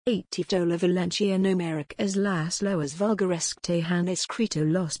Atiftola Valencia numericas las loas vulgares que han escrito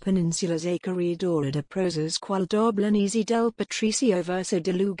los peninsulas a corredor de prosas cual doblanese del patricio verso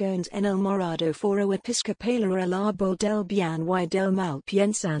de Lugones en el morado foro episcopal el árbol del bien y del mal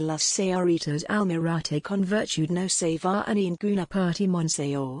piensan las señoritas almirate con virtud no se va a ninguna parte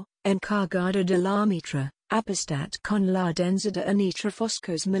monseor, encargado de la mitra. Apostat con la denzida anitra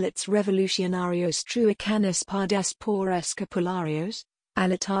foscos milits revolucionarios truicanes pardas por escapularios,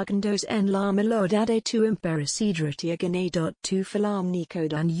 alitargandos en la melodade tu imperacidritia ganadot tu filamnico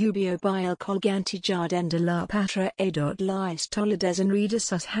dan ubio bil colganti jardin de la patra edot la estolides enredas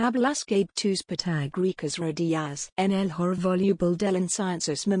sus hablas gabe tus patagricas rodias en el hor voluble del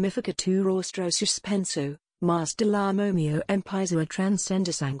sciences mamifica tu rostro suspenso. Mas de la momio empiso a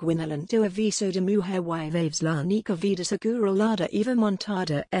transcender sanguinolento aviso de mujer y vaves la nica vida seguralada eva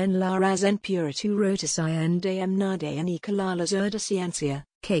montada en la razón pura tu roticia en de amnade anica la lazur de ciencia,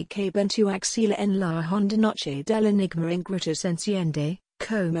 que bentu axila en la honda noche del enigma ingritus enciende,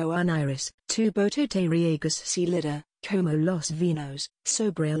 como un iris, tu boto te riegas silida, como los vinos,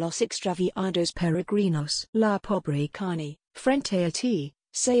 sobre los extraviados peregrinos. La pobre carne, frente a ti.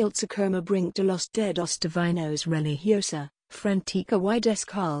 Sailed como brink de los dedos divinos religiosa, frentica y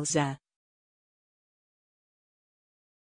descalza,